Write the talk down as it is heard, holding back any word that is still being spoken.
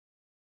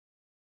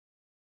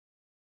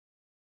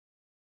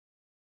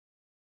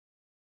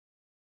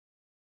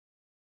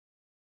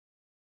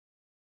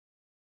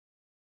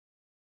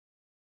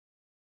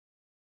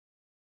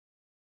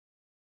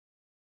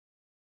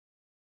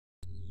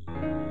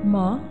म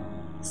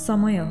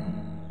समय हो।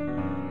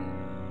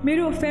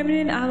 मेरो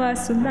फेमिनिन आवाज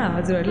सुन्दा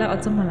हजुरहरूलाई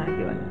अचम्म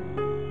लाग्यो होला।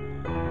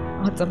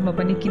 अचम्म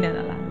पनि किन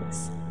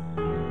नलागोस्।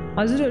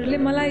 हजुरहरूले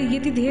मलाई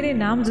यति धेरै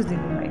नाम जो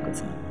दिनुभएको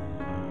छ।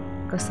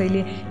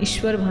 कसैले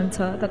ईश्वर भन्छ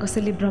त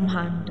कसैले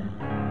ब्रह्माण्ड।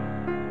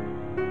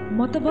 म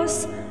त बस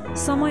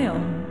समय हो।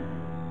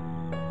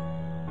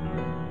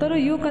 तर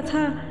यो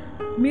कथा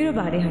मेरो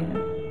बारे होइन।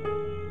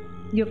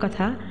 यो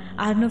कथा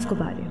आर्नवको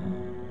बारे हो,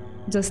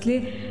 जसले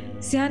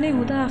सानै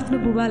हुँदा आफ्नो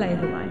बुबालाई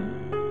गुमायो।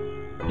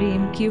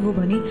 प्रेम के हो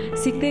भनी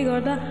सिक्दै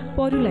गर्दा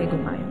परुलाई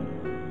गुमायो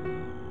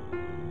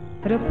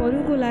र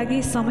परुको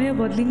लागि समय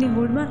बदलिने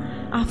मोडमा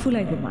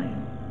आफूलाई गुमायो।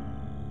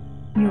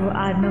 यो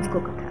आर्नवको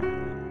कथा।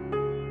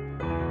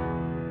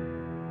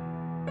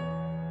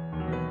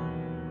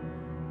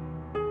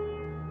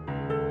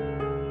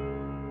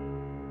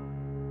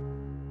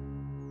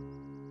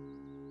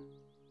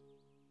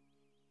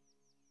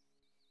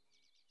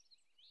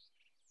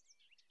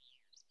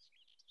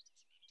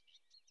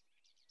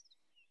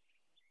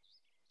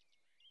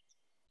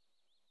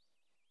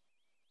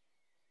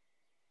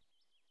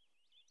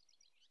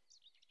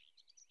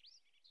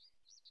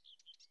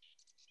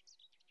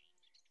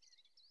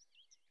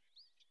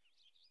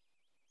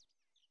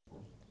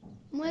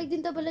 म एक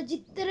दिन तपाईलाई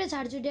जित्तेरै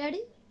छाड्छु ड्याडी।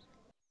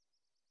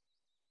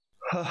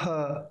 हाहा,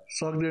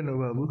 सक्दैन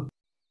बाबु।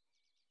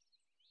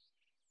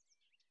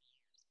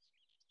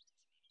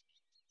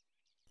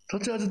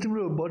 सच्चै आज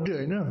तिम्रो बर्थडे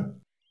होइन?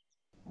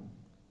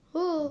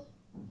 हो।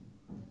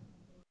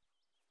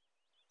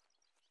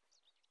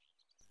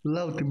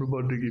 लाऊ तिम्रो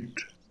बर्थडे गिफ्ट।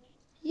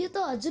 यो त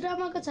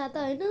हजुरआमाको छाता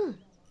होइन?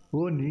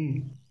 हो नि।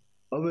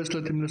 अब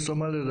यसलाई तिमीले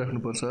सम्हालेर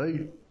राख्नुपर्छ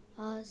है।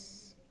 हस्।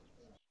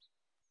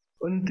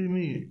 अनि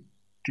तिमी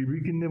टिभी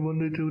किन्ने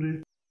भन्दै थियौ रे?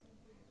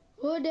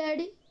 हो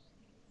ड्याडी,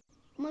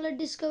 मलाई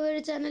डिस्कभरी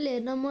च्यानल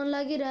हेर्न मन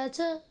लागिरहेछ।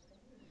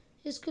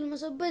 स्कुलमा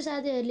सबै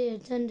साथीहरूले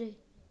हेर्छन् रे।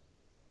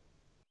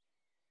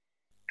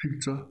 ठिक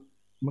छ,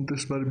 म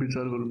त्यसबारे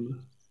विचार गरौँला।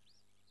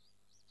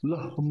 ल,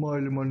 म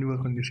अहिले मर्निङ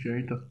वाकमा निस्केँ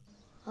है त।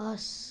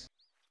 हस्।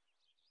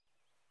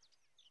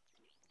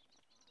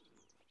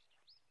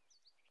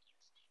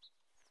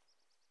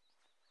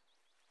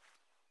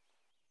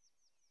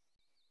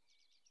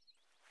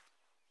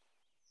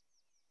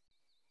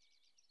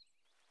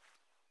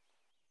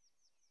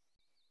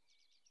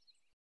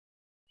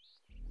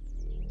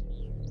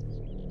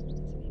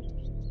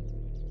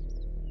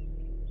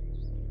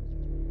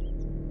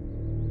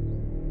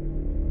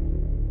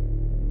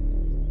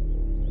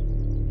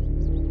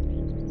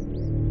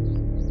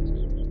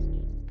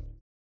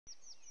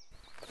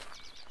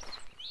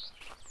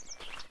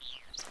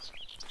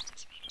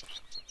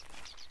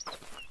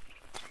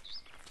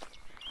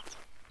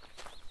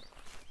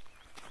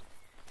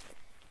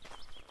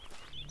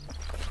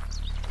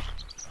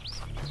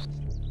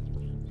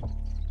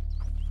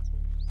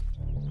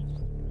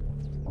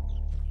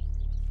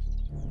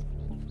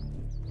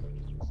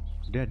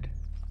 Dad.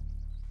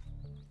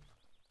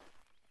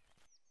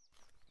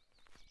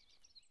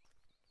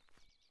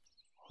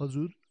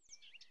 हजुर।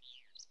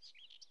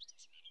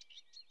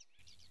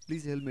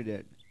 Please help me,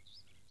 Dad.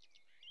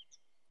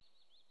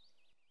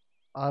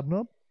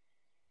 Arnav,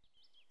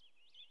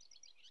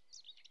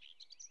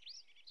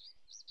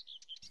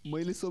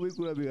 मैले सबै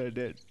कुरा बिगारेँ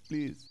ड्याड।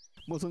 प्लिज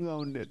मसँग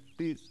आउनु ड्याड,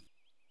 प्लिज।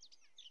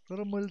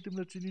 तर मैले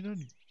तिमीलाई चिनिनँ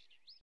नि।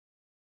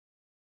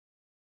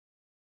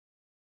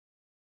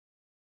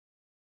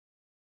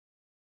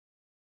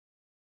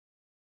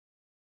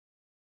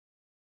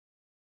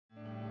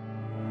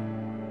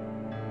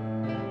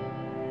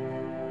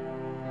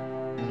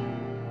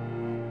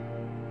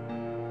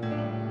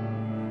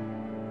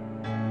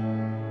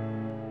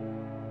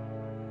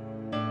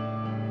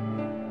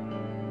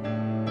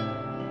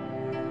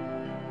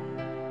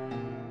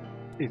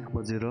 एक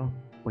बजेर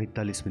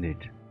 45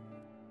 मिनट।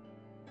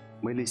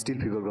 मैले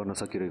स्टिल फिगर गर्न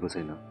सकिरहेको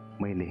छैन।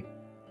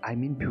 आई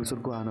मिन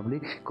फ्युचरको आर्नवले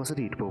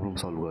कसरी हिट प्रब्लम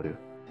सल्भ गर्यो?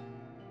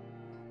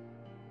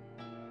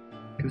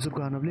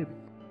 फ्युचरको आर्नवले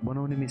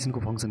बनाउने मेसिनको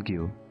फङ्सन के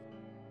हो?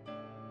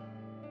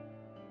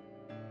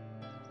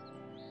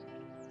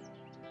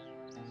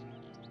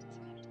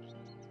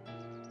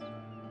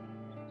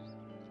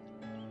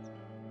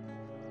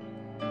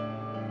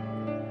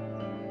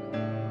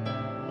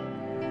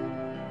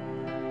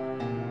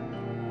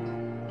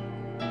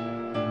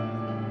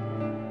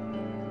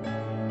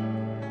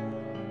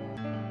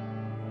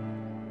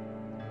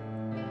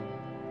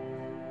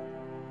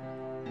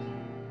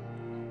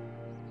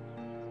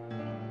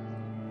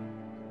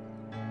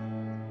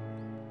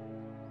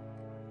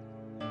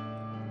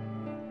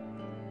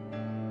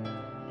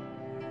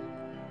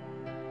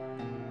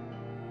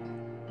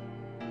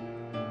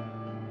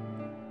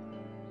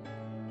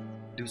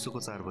 दिउँसोको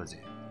 4 बजे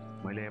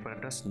मैले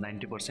एपारेटस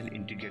 90%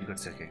 इन्टिग्रेट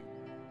गरिसकेँ।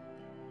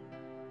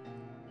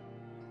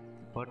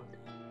 बट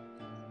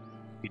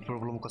हिट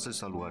प्रब्लम कसरी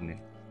सल्भ गर्ने?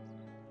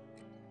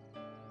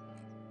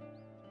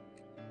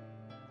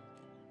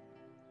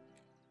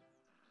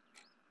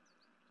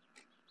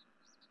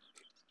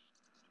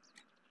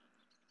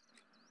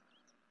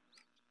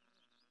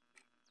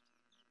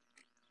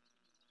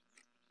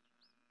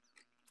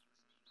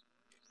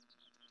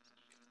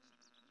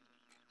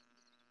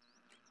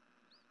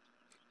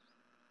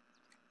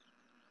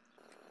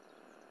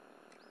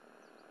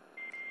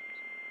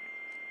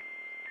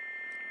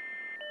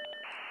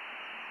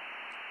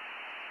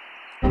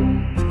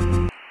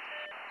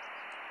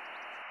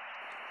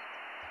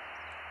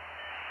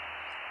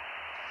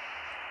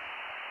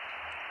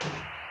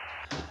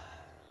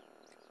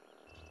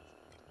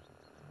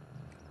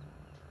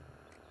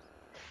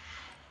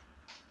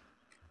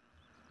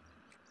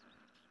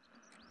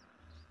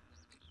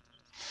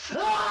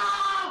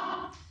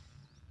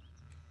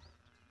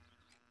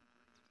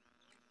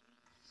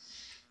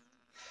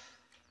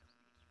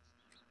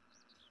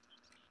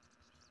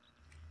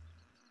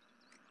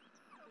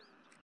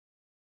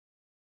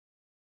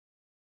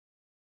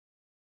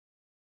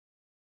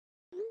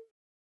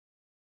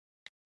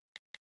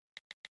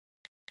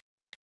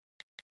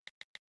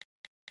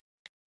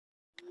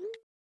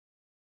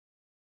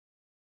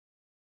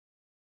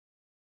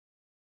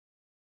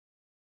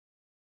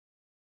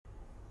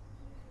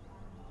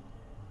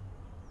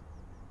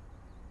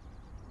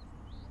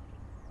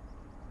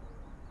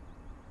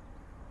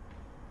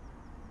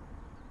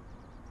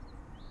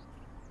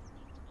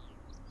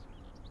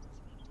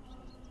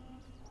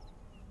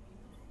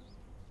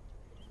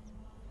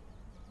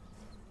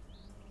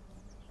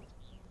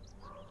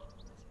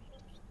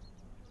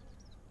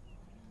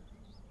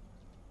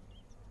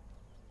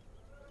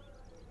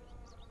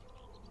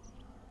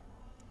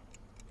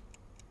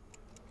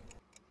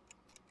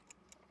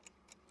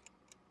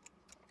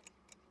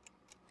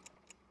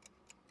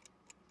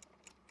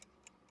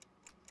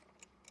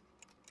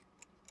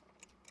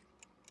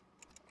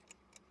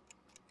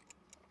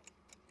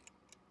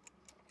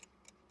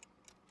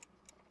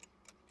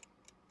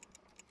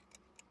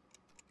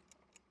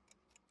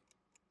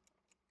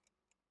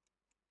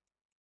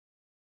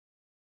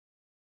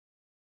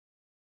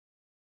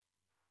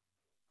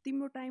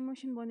 तिम्रो टाइम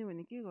मसिन बन्यो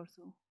भने के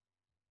गर्छौ?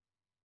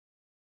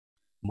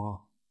 म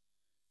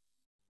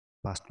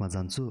पास्टमा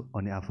जान्छु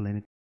अनि आफूलाई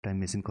नै टाइम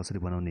मेसिन कसरी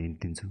बनाउने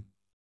हिन्ट दिन्छु।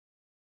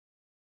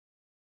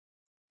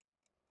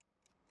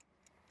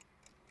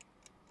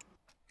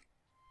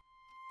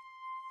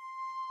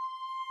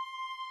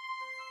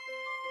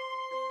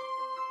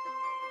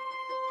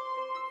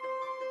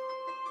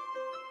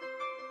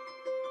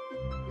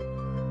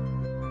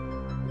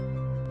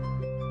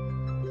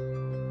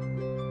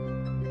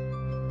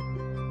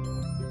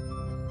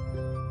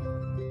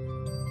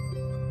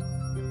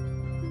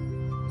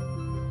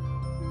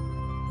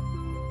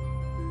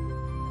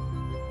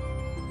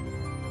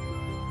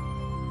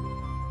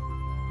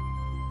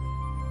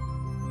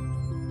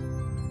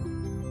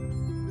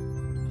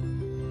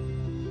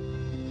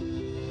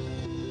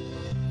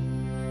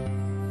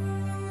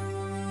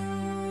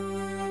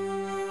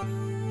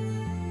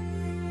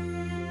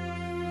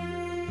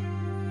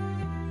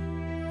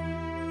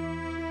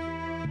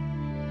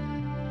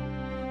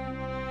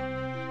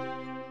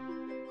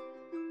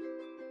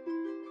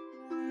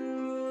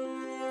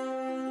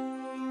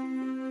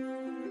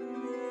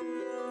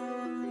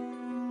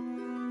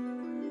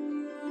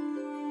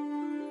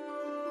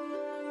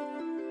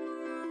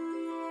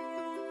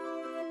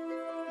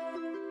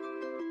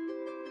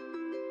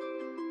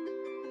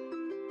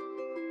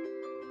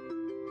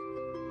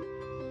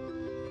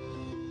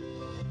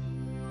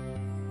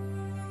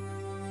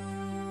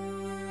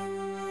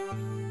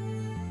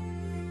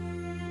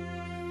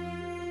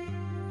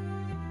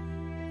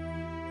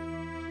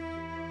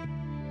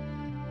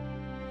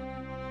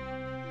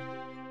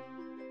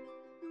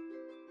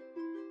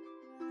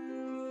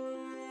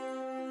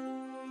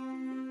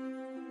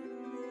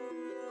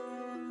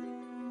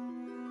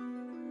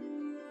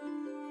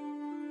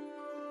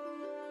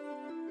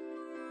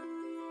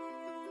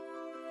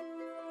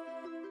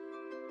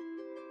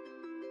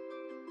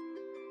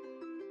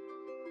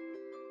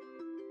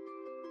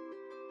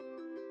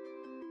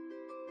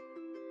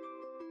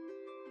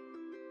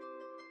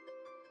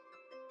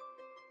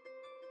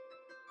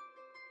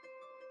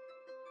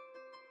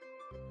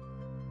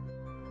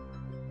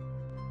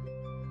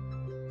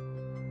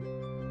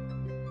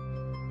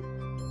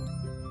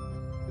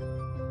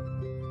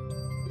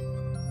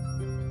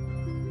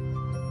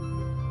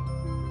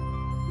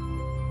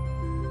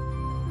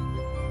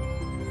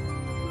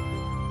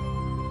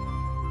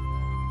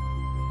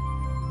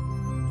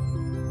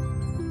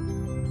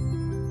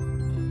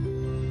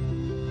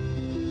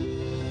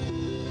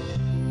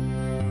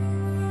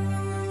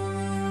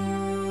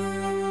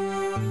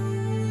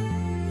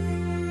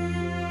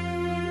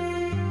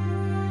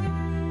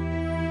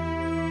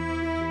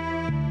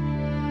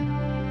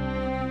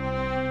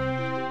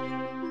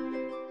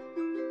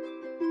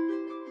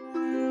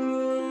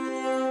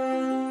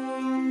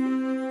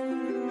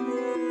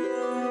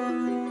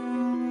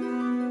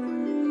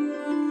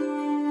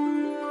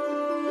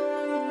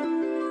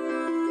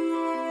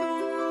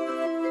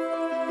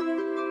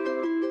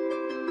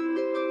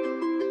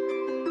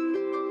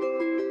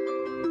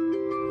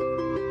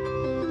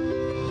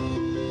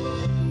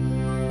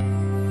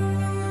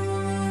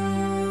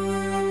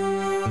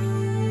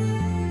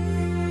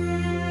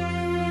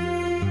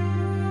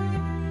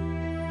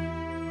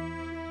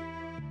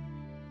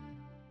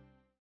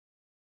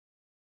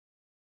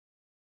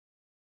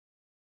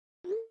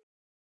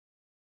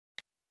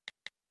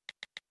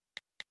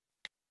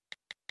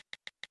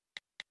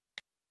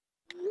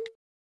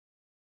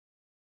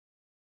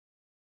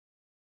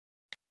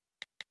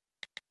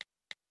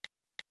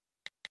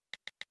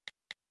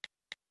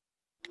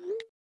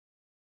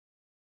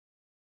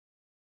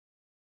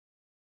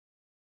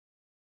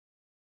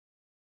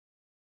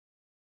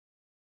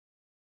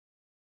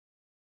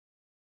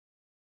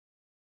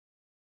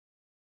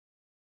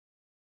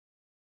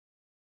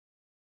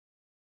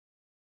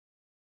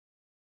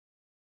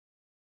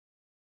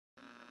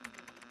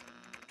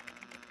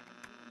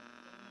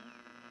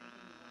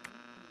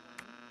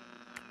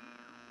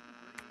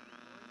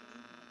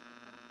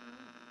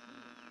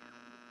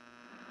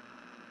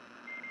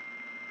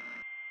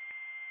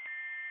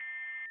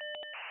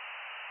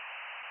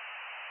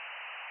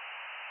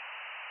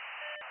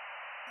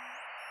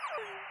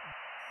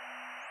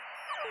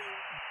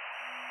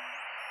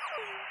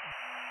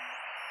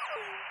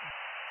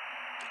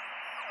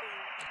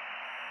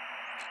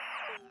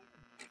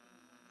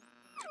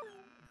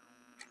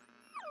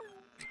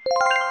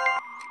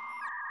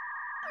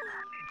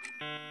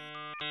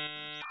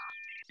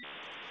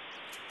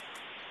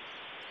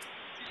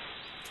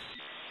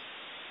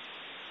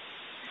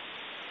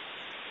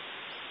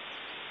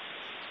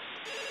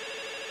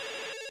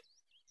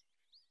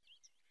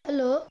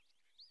 हेलो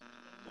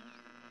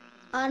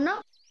अर्नव,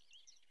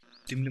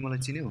 तिमीले मलाई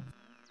चिन्यौ?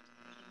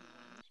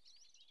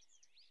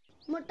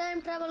 म टाइम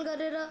ट्राभल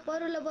गरेर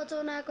परुलाई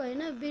बचाउन आएको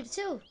होइन,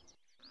 बिर्स्यौ?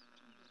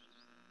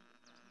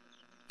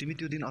 तिमी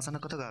त्यो दिन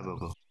अचानक कता गायब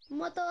भएको?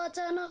 म त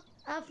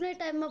अचानक आफ्नै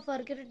टाइममा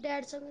फर्केर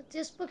ड्याडसँग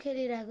चेस पो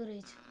खेलिरहेको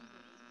रहेछु।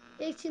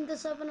 एकछिन त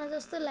सपना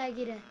जस्तो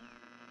लागिरहे।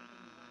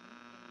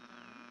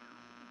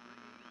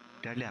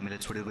 ड्याडले हामीलाई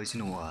छोडेर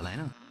गइसिनु होला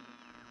हैन?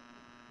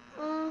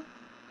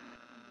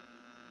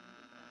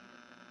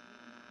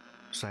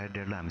 सायद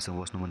ड्याडलाई हामीसँग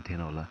बस्नु मन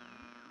थिएन होला।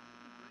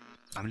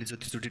 हामीले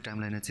जतिचोटि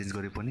टाइमलाइन चेन्ज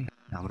गरे पनि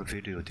हाम्रो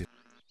फेटै हो त्यो।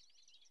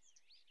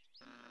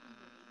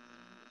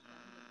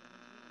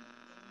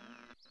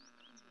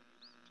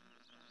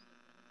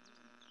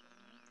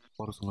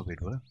 परुसँग भेट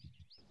भयो?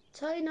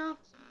 छैन,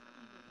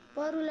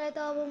 परुलाई त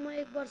अब म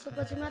 1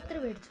 वर्षपछि मात्र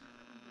भेट्छु।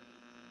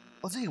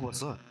 अझै 1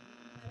 वर्ष?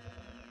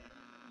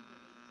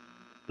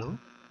 लो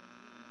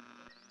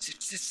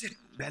सिट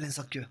ब्यालेन्स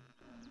सक्यो।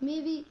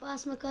 मेबी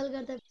पासमा कल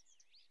गर्दा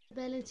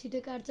ब्यालेन्स छिटो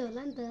काट्छ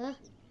होला नि त।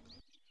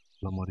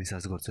 ल म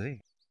रिचार्ज गर्छु है।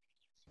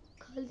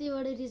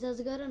 खल्तीबाट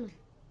रिचार्ज गर न।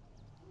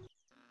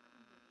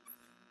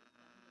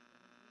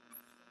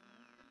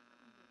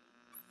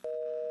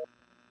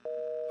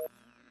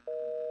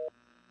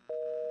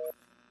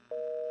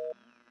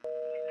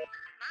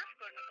 माफ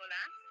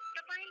गर्नुहोला,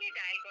 तपाईले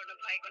डायल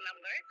गर्नुभएको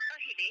नम्बर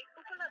अहिले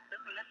उपलब्ध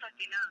हुन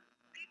सकेन।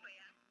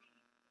 कृपया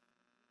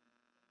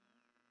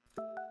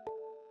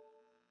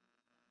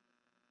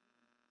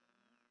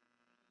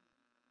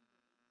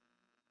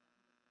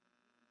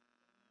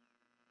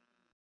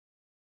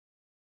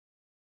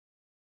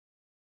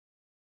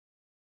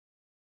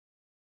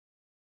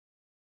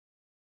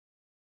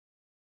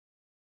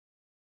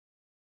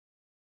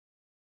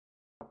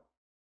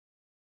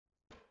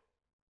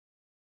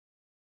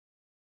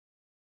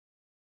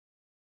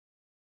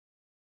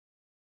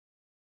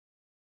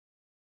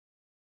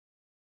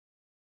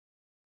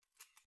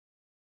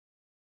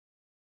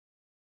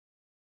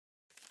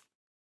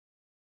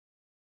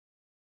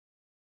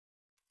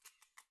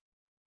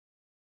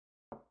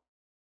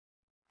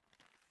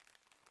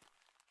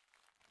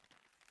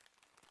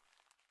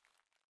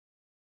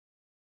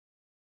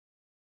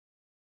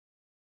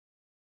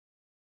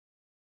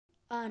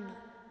आन,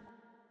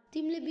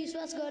 तिमीले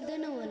विश्वास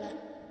गर्दैन होला,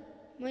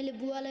 मैले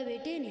बुवालाई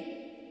भेटेँ नि।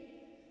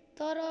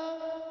 तर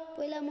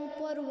पहिला म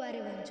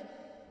परुबारे भन्छु।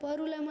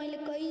 परुलाई मैले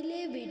कहिले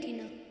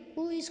भेटिनँ।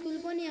 ऊ स्कुल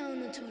पनि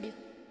आउन छोड्यो।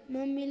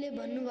 मम्मीले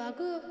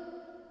भन्नुभएको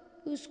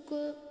उसको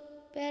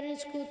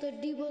प्यारेन्ट्सको त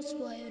डिभोर्स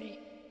भयो रे,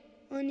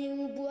 अनि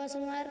ऊ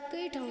बुवासँग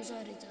अर्कै ठाउँ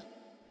सरेछ।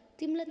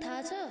 तिमीलाई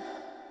थाहा छ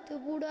त्यो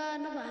बुढो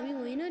अर्नव हामी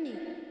होइन नि,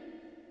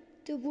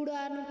 त्यो बुढो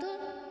अर्नव त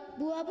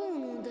बुवा पो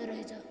हुनुहुँदो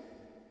रहेछ।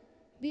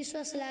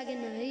 विश्वास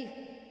लागेन है।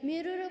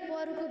 मेरो र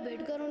परुको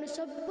भेट गराउने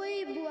सबै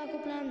बुवाको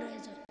प्लान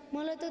रहेछ।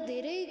 मलाई त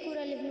धेरै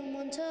कुरा लेख्नु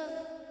मन छ,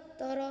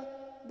 तर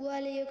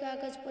बुवाले यो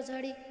कागज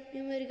पछाडि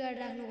मेमोरी कार्ड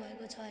राख्नु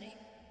भएको छ अरे।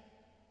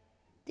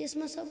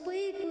 त्यसमा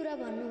सबै कुरा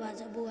भन्नुभएको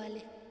छ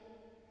बुवाले।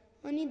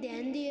 अनि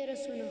ध्यान दिएर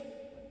सुन,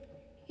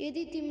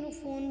 यदि तिम्रो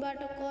फोनबाट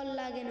कल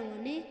लागेन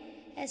भने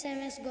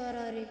SMS गर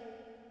अरे।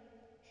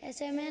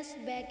 SMS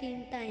back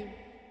in time.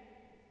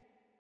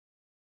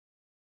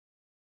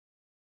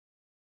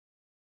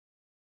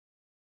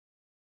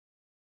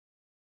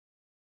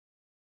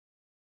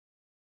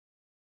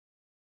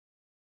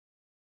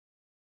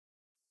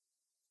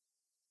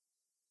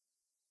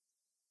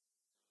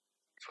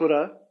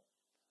 छोरा,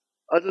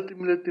 आज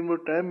तिमीले तिम्रो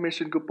टाइम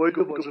मेसिनको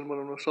पहिलो भर्जन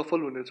बनाउन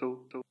सफल हुनेछौ।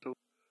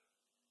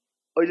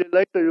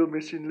 अहिलेलाई त यो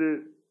मेसिनले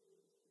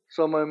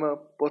समयमा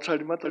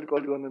पछाडि मात्र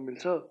कल गर्न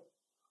मिल्छ,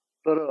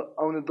 तर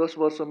आउने 10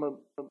 वर्षमा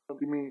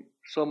तिमी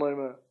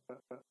समयमा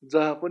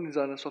जहाँ पनि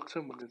जान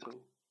सक्षम हुनेछौ।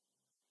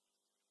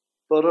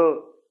 तर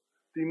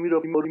तिमी र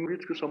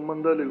परुबीचको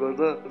सम्बन्धले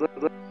गर्दा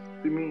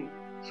तिमी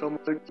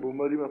समयको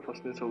भुमरीमा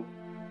फस्नेछौ।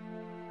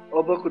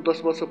 अबको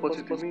 10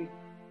 वर्षपछि तिमी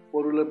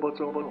परुलाई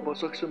बचाउन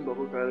असक्षम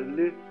भएको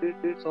कारणले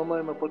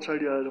समयमा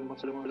पछाडि आएर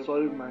मसँग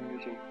सहयोग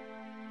माग्नेछौ।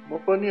 म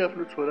पनि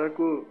आफ्नो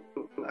छोराको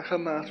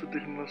आँखामा आँसु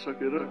देख्न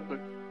नसकेर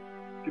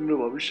तिम्रो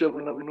भविष्य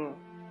बनाउन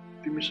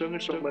तिमीसँगै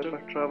समयमा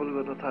ट्राभल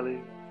गर्न थाले।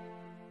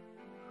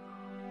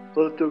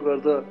 तर त्यो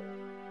गर्दा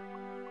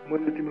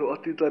मैले तिम्रो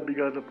अतीतलाई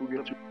बिगार्न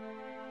पुगेछु।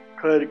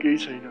 खैर केही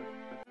छैन।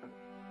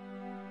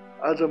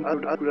 आज म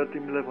एउटा कुरा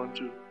तिमीलाई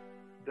भन्छु,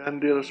 ध्यान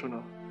दिएर सुन।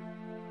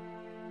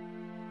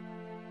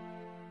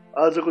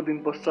 आजको दिन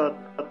पश्चात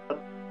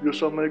यो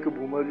समयको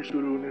भुमरी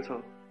सुरु हुनेछ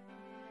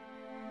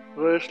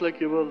र यसलाई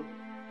केवल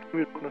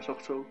तिमी रोक्न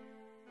सक्छौ।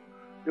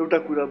 एउटा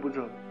कुरा बुझ,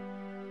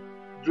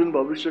 जुन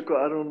भविष्यको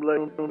आरम्भलाई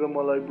र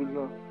मलाई बुझ्न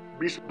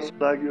 20 वर्ष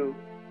लाग्यो।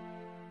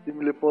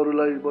 तिमीले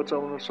परुलाई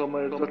बचाउन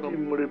समय जति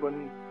मोडे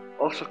पनि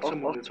असक्षम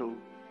हुनेछौ।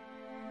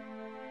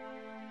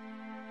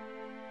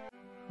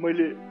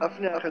 मैले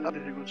आफ्नै आँखाले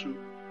देखेको छु।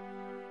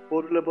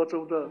 परुलाई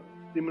बचाउँदा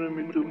तिम्रो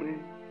मृत्यु हुने,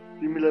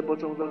 तिमीलाई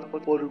बचाउँदा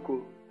परुको,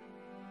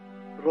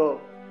 र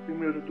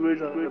तिमीहरू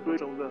दुवैजनालाई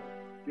बचाउँदा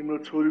तिम्रो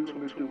छोरीको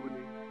मृत्यु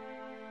हुने।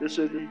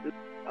 यसरी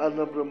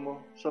अर्नव र म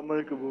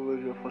समयको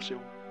भोगेर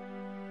फस्यौं।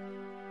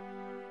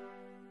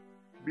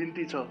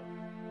 बिन्ती छ,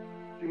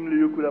 तिमीले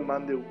यो कुरा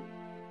मान्देऊ।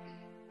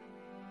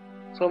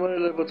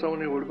 समयलाई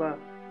बचाउने होडमा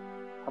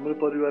हाम्रो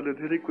परिवारले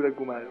धेरै कुरा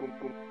गुमायो,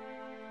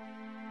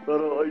 तर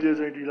अहिले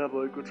चाहिँ ढिला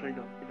भएको छैन।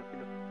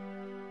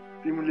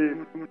 तिमीले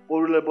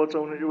परुलाई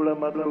बचाउने एउटा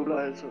मात्र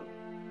उपाय छ।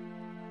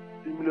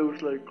 तिमीले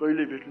उसलाई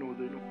कहिले भेट्नु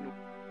हुँदैन।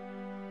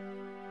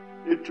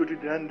 एकचोटि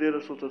ध्यान दिएर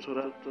सोच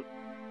छोरा,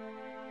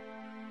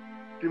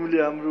 तिमीले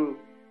हाम्रो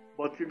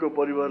भत्केको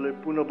परिवारलाई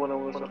पुनः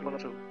बनाउन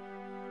सक्नेछौ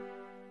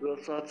र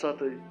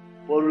साथसाथै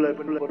परुलाई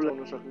पनि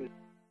बचाउन सक्ने।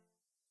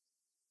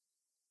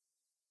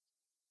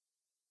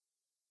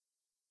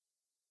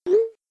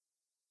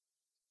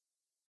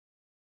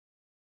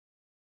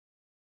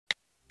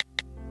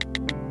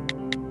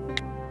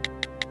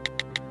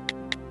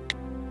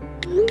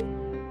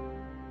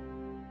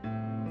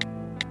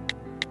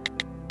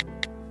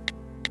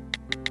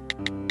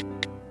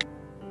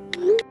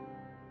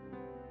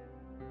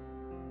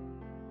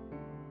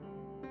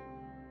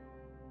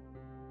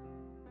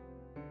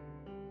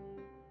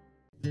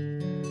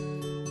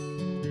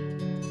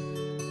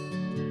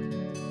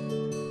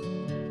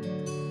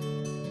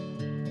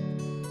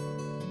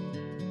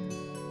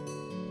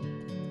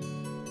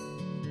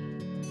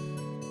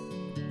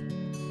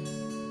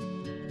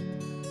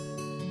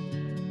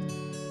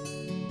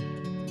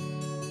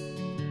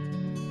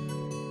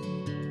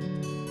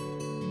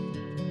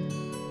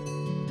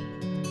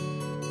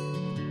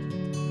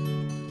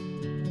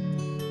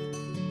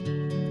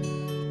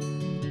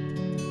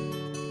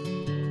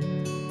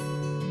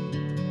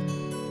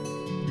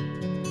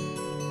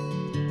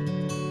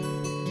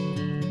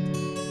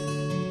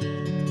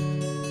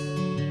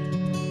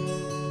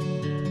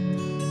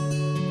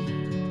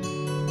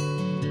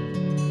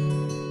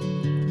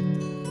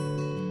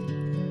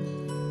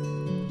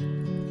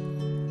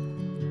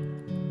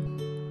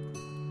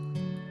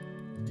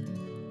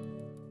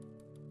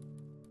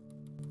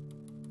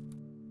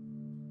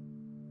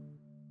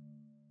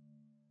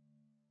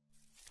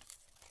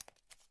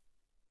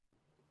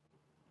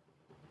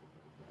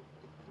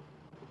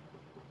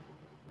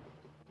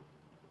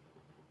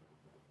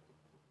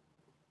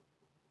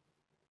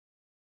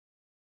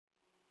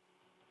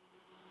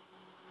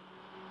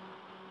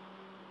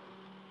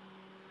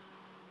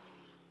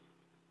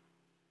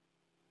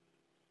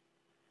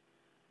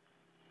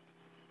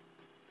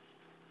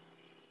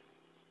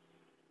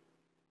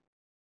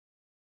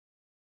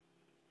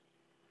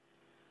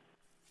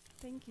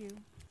 Thank you.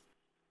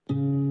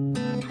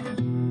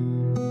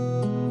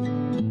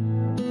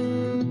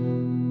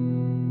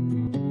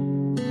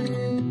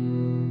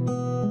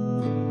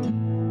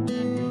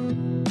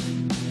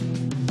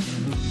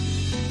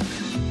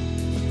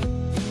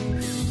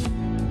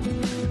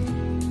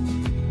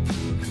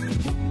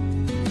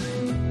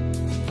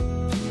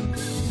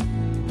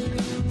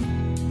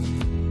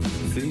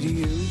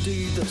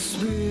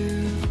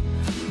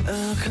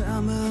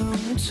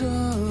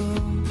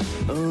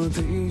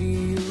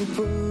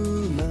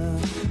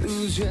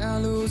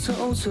 उज्यालो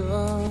छाउँछ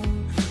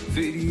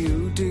फेरि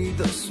एउटै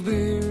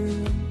तस्बिर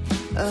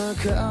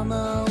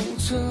आँखामा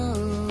आउँछ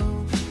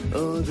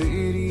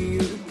अँधेरी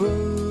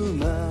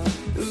पलमा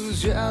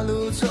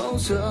उज्यालो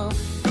छाउँछ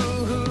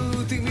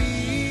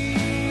तिमी